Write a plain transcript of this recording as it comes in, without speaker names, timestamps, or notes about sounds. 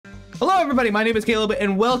Hello everybody, my name is Caleb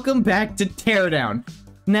and welcome back to Teardown.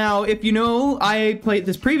 Now, if you know, I played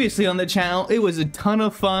this previously on the channel. It was a ton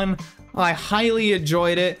of fun. I highly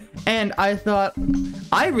enjoyed it, and I thought,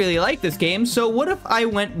 I really like this game, so what if I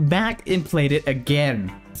went back and played it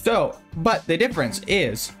again? So, but the difference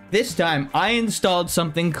is, this time I installed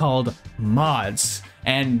something called mods,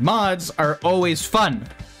 and mods are always fun.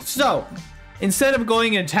 So, instead of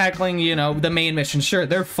going and tackling, you know, the main mission, sure,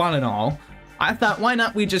 they're fun and all, I thought, why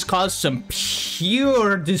not we just cause some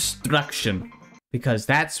pure destruction? Because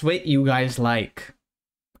that's what you guys like.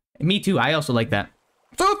 Me too, I also like that.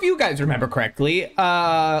 So if you guys remember correctly,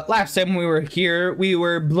 last time we were here, we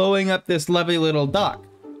were blowing up this lovely little dock.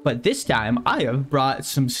 But this time, I have brought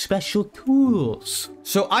some special tools.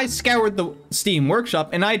 So I scoured the Steam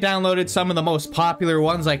Workshop and I downloaded some of the most popular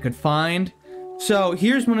ones I could find. So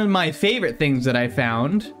here's one of my favorite things that I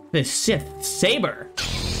found. The Sith Saber.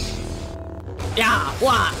 Yeah,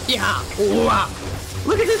 wah, yeah, wah.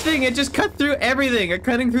 Look at this thing, it just cut through everything. It's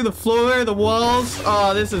cutting through the floor, the walls.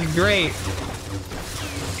 Oh, this is great.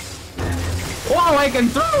 Whoa, I can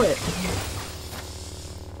throw it.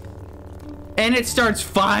 And it starts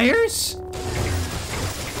fires?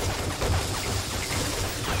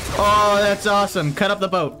 Oh, that's awesome. Cut up the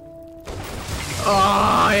boat.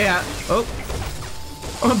 Oh, yeah. Oh.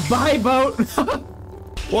 Oh, bye, boat.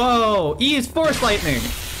 Whoa, E is force lightning.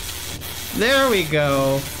 There we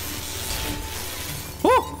go.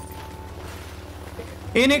 Woo!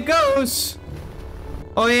 In it goes.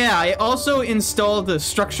 Oh yeah, I also installed the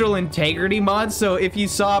structural integrity mod, so if you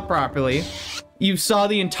saw it properly, you saw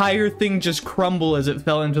the entire thing just crumble as it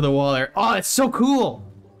fell into the water. Oh, it's so cool.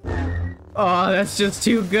 Oh, that's just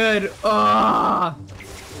too good. Oh.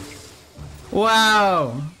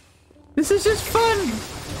 Wow. This is just fun.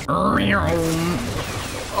 Oh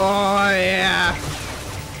yeah.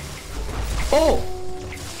 Oh!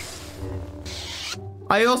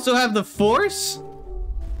 I also have the force?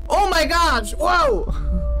 Oh my gosh! Whoa!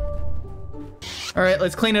 Alright,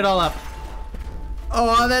 let's clean it all up.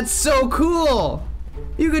 Oh, that's so cool!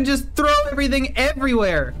 You can just throw everything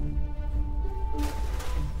everywhere!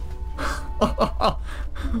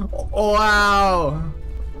 Wow!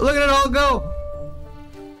 Look at it all go!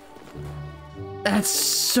 That's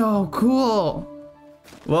so cool!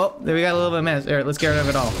 Well, there we got a little bit of mess. Alright, let's get rid of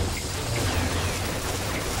it all.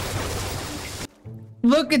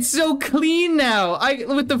 Look, it's so clean now.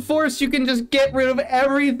 With the force, you can just get rid of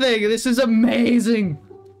everything. This is amazing.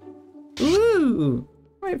 Ooh.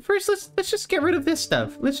 All right, first let's just get rid of this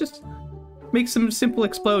stuff. Let's just make some simple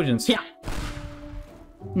explosions. Yeah.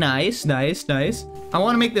 Nice, nice, nice. I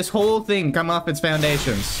want to make this whole thing come off its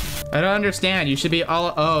foundations. I don't understand. You should be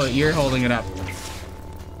all. Oh, you're holding it up.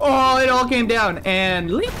 Oh, it all came down and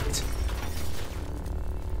leaked.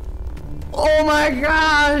 Oh my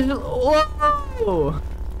gosh! Whoa!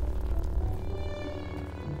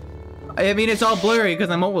 I mean, it's all blurry because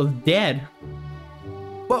I'm almost dead.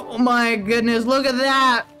 Oh my goodness, look at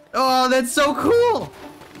that! Oh, that's so cool!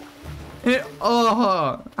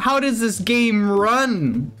 Oh, how does this game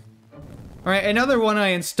run? Alright, another one I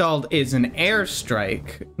installed is an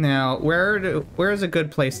airstrike. Now, where is a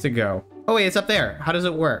good place to go? Oh wait, it's up there. How does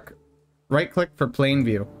it work? Right click for plane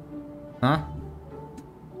view. Huh?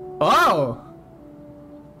 Oh!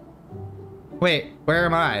 Wait, where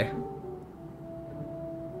am I?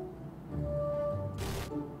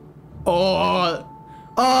 Oh!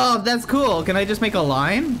 Oh, that's cool. Can I just make a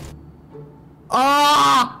line?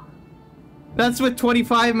 Ah! Oh! That's with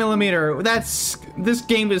 25mm. This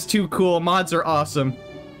game is too cool. Mods are awesome.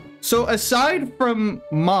 So aside from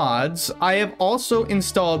mods, I have also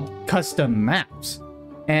installed custom maps.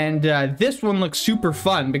 And this one looks super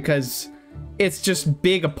fun because it's just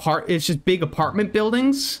big apartment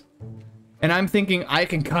buildings. And I'm thinking I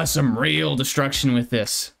can cause some real destruction with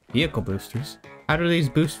this. Vehicle boosters. How do these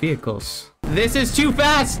boost vehicles? This is too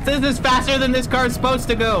fast. This is faster than this car's supposed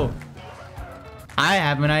to go. I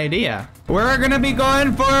have an idea. We're gonna be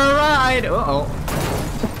going for a ride. Uh-oh.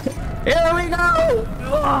 Here we go.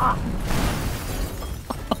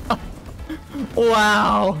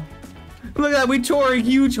 Wow. Look at that. We tore a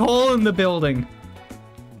huge hole in the building.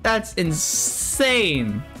 That's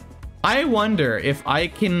insane. I wonder if I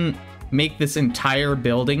can make this entire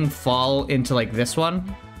building fall into like this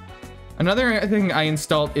one. Another thing I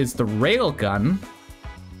installed is the railgun,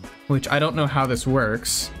 which I don't know how this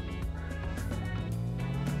works.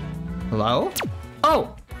 Hello?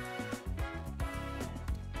 Oh!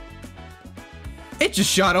 It just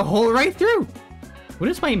shot a hole right through. What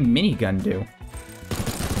does my minigun do?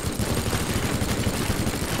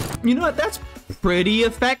 You know what? That's pretty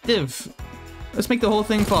effective. Let's make the whole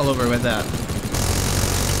thing fall over with that.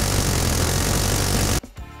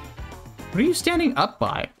 What are you standing up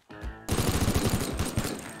by?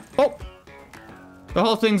 Oh! The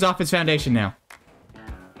whole thing's off its foundation now.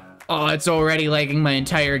 Oh, it's already lagging my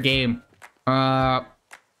entire game.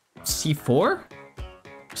 C4?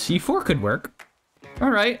 C4 could work.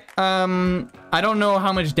 Alright, I don't know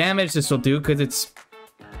how much damage this will do, because it's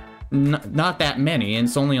not that many, and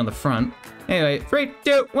it's only on the front. Anyway, 3,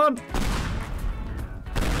 2, 1.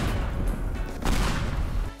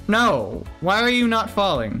 No, why are you not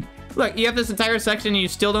falling? Look, you have this entire section and you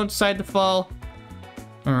still don't decide to fall.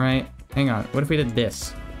 Alright, hang on, what if we did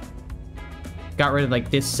this? Got rid of, like,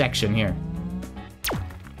 this section here.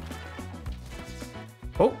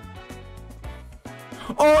 Oh.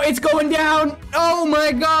 Oh, it's going down! Oh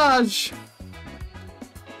my gosh!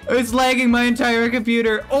 It's lagging my entire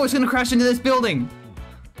computer. Oh, it's gonna crash into this building.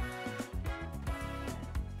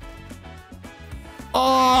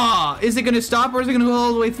 Oh, is it gonna stop or is it gonna go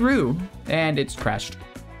all the way through? And it's crashed.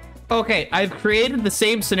 Okay, I've created the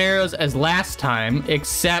same scenarios as last time,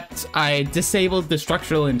 except I disabled the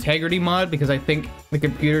structural integrity mod because I think the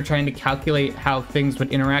computer trying to calculate how things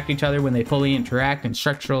would interact each other when they fully interact and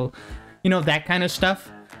structural, you know, that kind of stuff.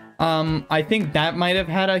 I think that might have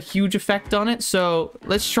had a huge effect on it, so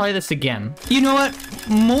let's try this again. You know what?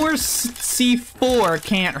 More C4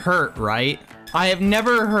 can't hurt, right? I have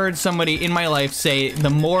never heard somebody in my life say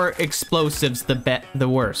the more explosives, the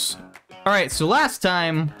worse. All right, so last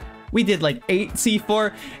time we did like 8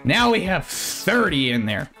 C4. Now we have 30 in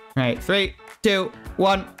there. All right, 3, 2,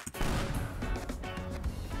 1.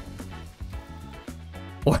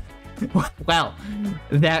 Well,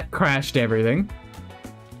 that crashed everything.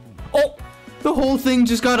 Oh, the whole thing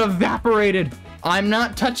just got evaporated. I'm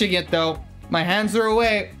not touching it though. My hands are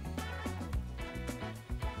away.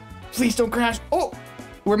 Please don't crash. Oh,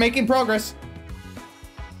 we're making progress.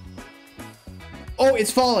 Oh,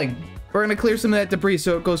 it's falling. We're gonna clear some of that debris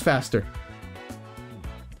so it goes faster.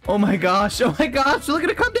 Oh my gosh, look at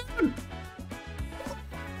it come down.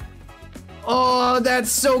 Oh, that's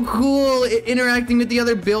so cool. Interacting with the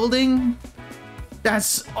other building.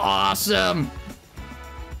 That's awesome.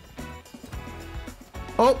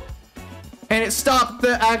 Oh, and it stopped.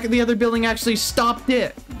 The other building actually stopped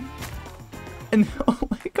it. And oh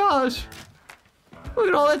my gosh, look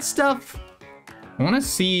at all that stuff. I want to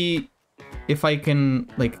see if I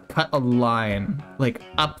can like cut a line like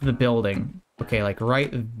up the building. Okay, like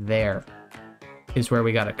right there is where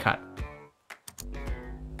we gotta cut.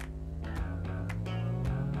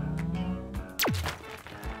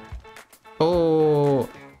 Oh.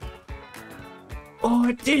 Oh,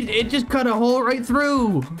 it did. It just cut a hole right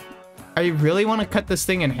through. I really want to cut this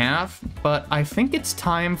thing in half, but I think it's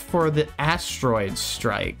time for the asteroid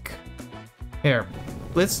strike. Here,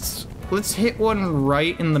 let's hit one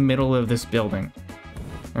right in the middle of this building.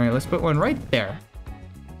 All right, let's put one right there.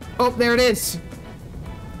 Oh, there it is.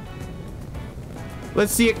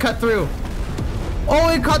 Let's see it cut through.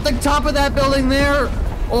 Oh, it cut the top of that building there.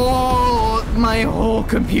 Oh, my whole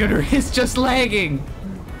computer is just lagging.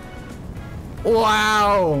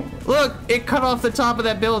 Wow, look, it cut off the top of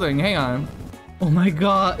that building. Hang on. Oh my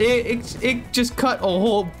god, it just cut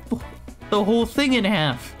the whole thing in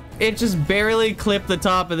half. It just barely clipped the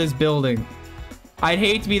top of this building. I'd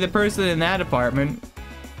hate to be the person in that apartment.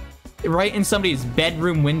 Right in somebody's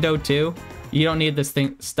bedroom window too. You don't need this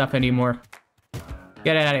stuff anymore.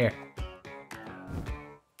 Get out of here.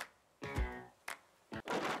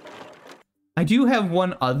 I do have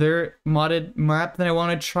one other modded map that I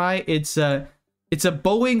want to try. It's a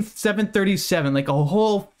Boeing 737, like a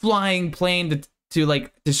whole flying plane to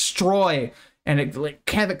like destroy, and it like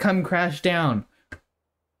have it come crash down.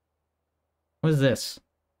 What is this?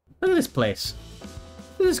 Look at this place.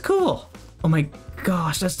 This is cool. Oh my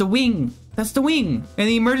gosh, that's the wing. That's the wing. And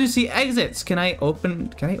the emergency exits. Can I open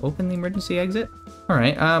the emergency exit? All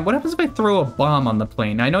right, what happens if I throw a bomb on the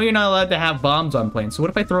plane? I know you're not allowed to have bombs on planes, so what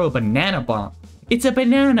if I throw a banana bomb? It's a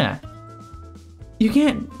banana. You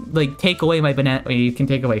can't, like, take away my banana. Well, you can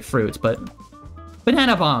take away fruits, but...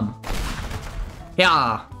 Banana bomb.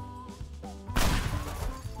 Yeah.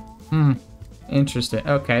 Interesting.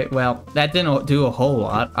 Okay, well, that didn't do a whole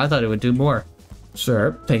lot. I thought it would do more.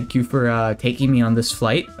 Sir, thank you for taking me on this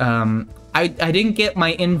flight. I didn't get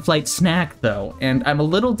my in-flight snack, though, and I'm a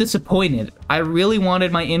little disappointed. I really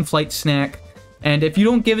wanted my in-flight snack, and if you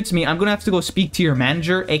don't give it to me, I'm gonna have to go speak to your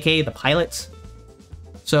manager, aka the pilots.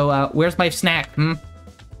 So, where's my snack,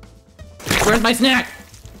 Where's my snack?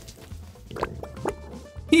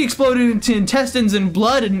 He exploded into intestines and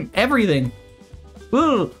blood and everything.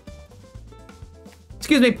 Ooh.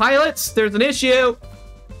 Excuse me, pilots, there's an issue.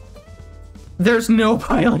 There's no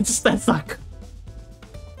pilots, that's not good.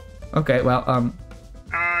 Okay, well,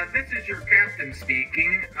 this is your captain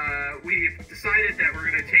speaking. We've decided that we're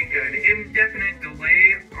going to take an indefinite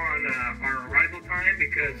delay on our arrival time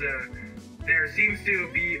because there seems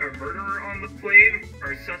to be a murderer on the plane.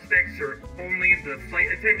 Our suspects are only the flight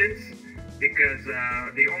attendants because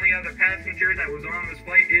the only other passenger that was on this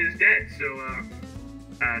flight is dead. So,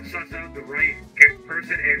 suss out the right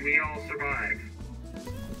person and we all survive.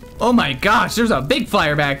 Oh my gosh, there's a big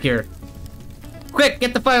fire back here. Quick,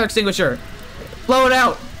 get the fire extinguisher. Blow it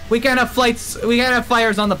out. We can't have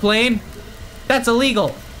fires on the plane. That's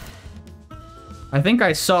illegal. I think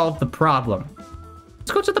I solved the problem.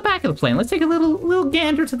 Let's go to the back of the plane. Let's take a little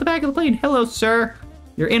gander to the back of the plane. Hello, sir.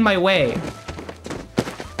 You're in my way.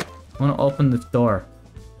 I want to open this door.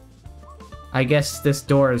 I guess this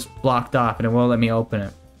door is blocked off and it won't let me open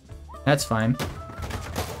it. That's fine.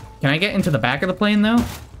 Can I get into the back of the plane, though?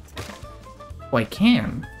 Oh, I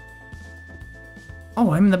can.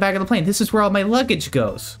 Oh, I'm in the back of the plane. This is where all my luggage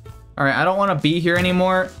goes. All right, I don't want to be here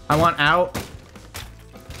anymore. I want out.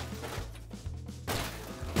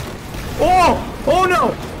 Oh! Oh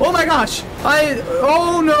no! Oh my gosh!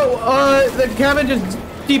 Oh no! The cabin just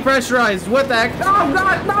depressurized. What the heck? Oh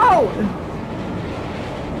god, no!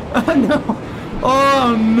 Oh no!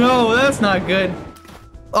 Oh no, that's not good.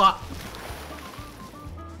 Oh,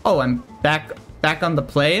 I'm back on the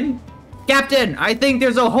plane? Captain, I think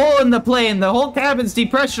there's a hole in the plane. The whole cabin's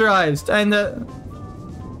depressurized, and the...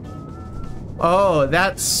 Oh,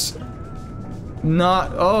 that's...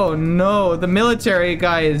 Not... Oh, no. The military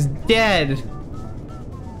guy is dead.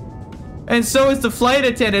 And so is the flight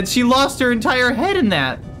attendant. She lost her entire head in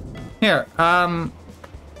that. Here,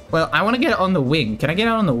 well, I want to get on the wing. Can I get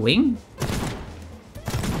out on the wing?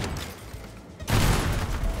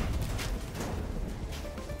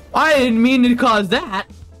 I didn't mean to cause that.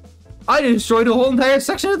 I destroyed a whole entire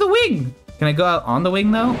section of the wing. Can I go out on the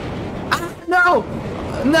wing, though? Ah, no!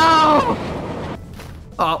 No!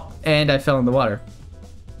 Oh, and I fell in the water.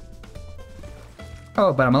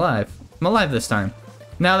 Oh, but I'm alive. I'm alive this time.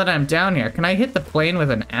 Now that I'm down here, can I hit the plane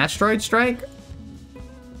with an asteroid strike?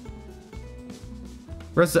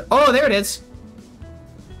 Where's the... Oh, there it is!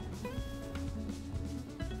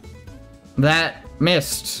 That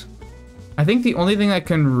missed. I think the only thing that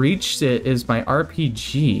can reach it is my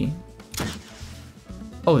RPG.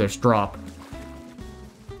 Oh, there's drop.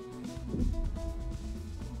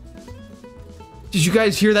 Did you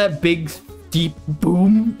guys hear that big, deep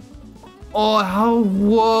boom? Oh, how...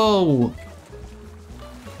 Whoa!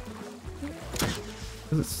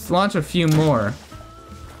 Let's launch a few more.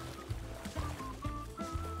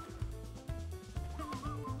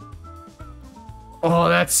 Oh,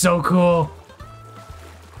 that's so cool.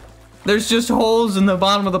 There's just holes in the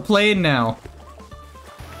bottom of the plane now.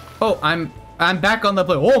 Oh, I'm back on the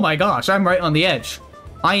plane. Oh my gosh, I'm right on the edge.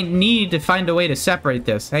 I need to find a way to separate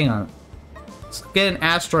this. Hang on. Let's get an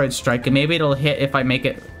asteroid strike and maybe it'll hit if I make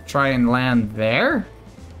it try and land there.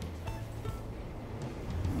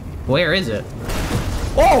 Where is it?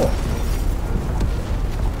 Oh!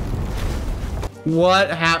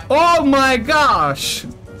 What happened? Oh my gosh!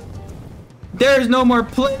 There's no more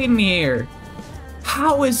plane here.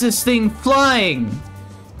 How is this thing flying?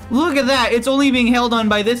 Look at that. It's only being held on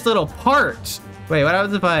by this little part. Wait, what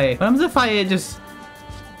happens if I just...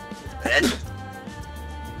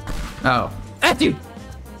 Oh. Ah, dude!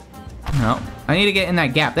 No. I need to get in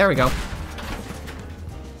that gap. There we go.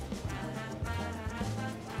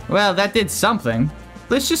 Well, that did something.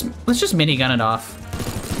 Let's just minigun it off.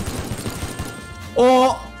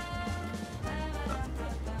 Oh!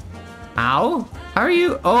 Ow? How are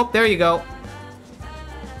you? Oh, there you go.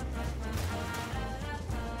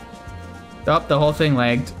 Oh, the whole thing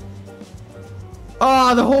lagged.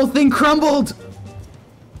 Oh, the whole thing crumbled!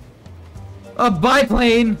 A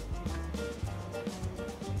biplane!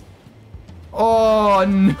 Oh,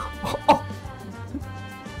 no.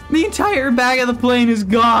 The entire back of the plane is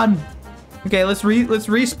gone. Okay, let's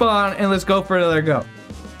respawn and let's go for another go.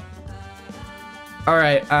 All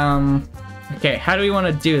right, okay, how do we want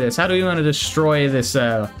to do this? How do we want to destroy this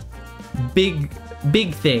big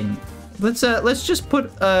thing? Let's just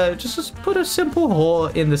put a simple hole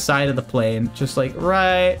in the side of the plane, just like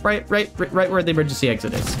right where the emergency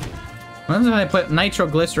exit is. What if I put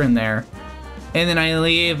nitroglycerin there, and then I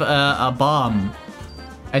leave a bomb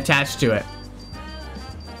attached to it?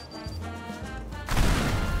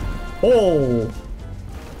 Oh!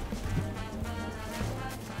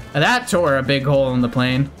 That tore a big hole in the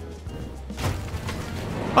plane.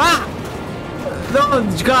 Ah!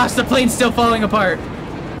 Oh gosh, the plane's still falling apart.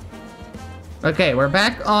 Okay, we're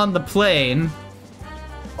back on the plane.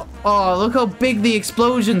 Oh, look how big the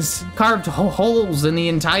explosions carved holes in the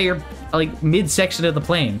entire like, midsection of the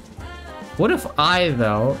plane. What if I,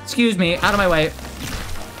 though... Excuse me, out of my way.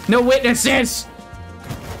 No witnesses!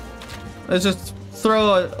 Let's just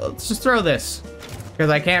throw this. Because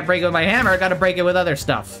I can't break it with my hammer, I gotta break it with other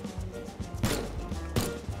stuff.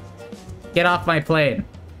 Get off my plane.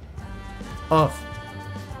 Off.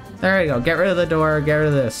 There you go. Get rid of the door, get rid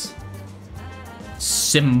of this.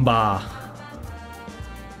 Simba.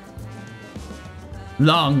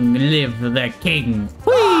 Long live the king.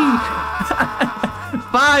 Whee!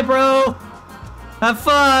 Bye, bro! Have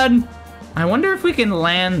fun! I wonder if we can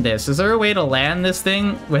land this. Is there a way to land this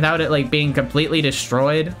thing without it, like, being completely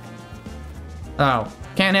destroyed? Oh,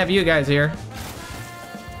 can't have you guys here.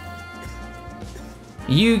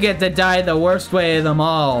 You get to die the worst way of them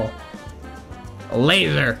all.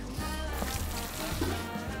 Laser.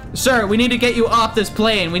 Sir, we need to get you off this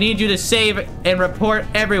plane. We need you to save and report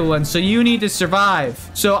everyone, so you need to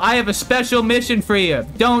survive. So I have a special mission for you.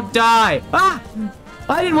 Don't die. Ah!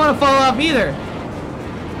 I didn't want to fall off either.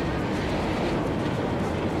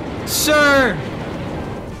 Sir!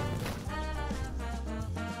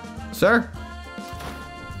 Sir?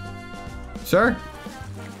 Sir?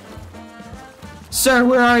 Sir,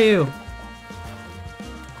 where are you?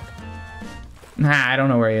 Nah, I don't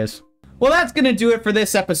know where he is. Well, that's gonna do it for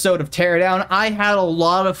this episode of Teardown. I had a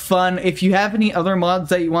lot of fun. If you have any other mods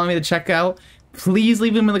that you want me to check out, please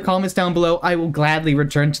leave them in the comments down below. I will gladly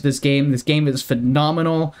return to this game. This game is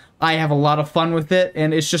phenomenal. I have a lot of fun with it,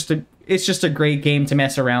 and it's just a great game to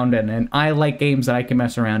mess around in, and I like games that I can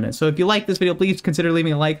mess around in. So if you like this video, please consider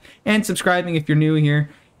leaving a like and subscribing if you're new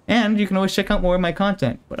here, and you can always check out more of my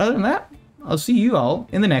content. But other than that, I'll see you all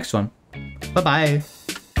in the next one. Bye-bye.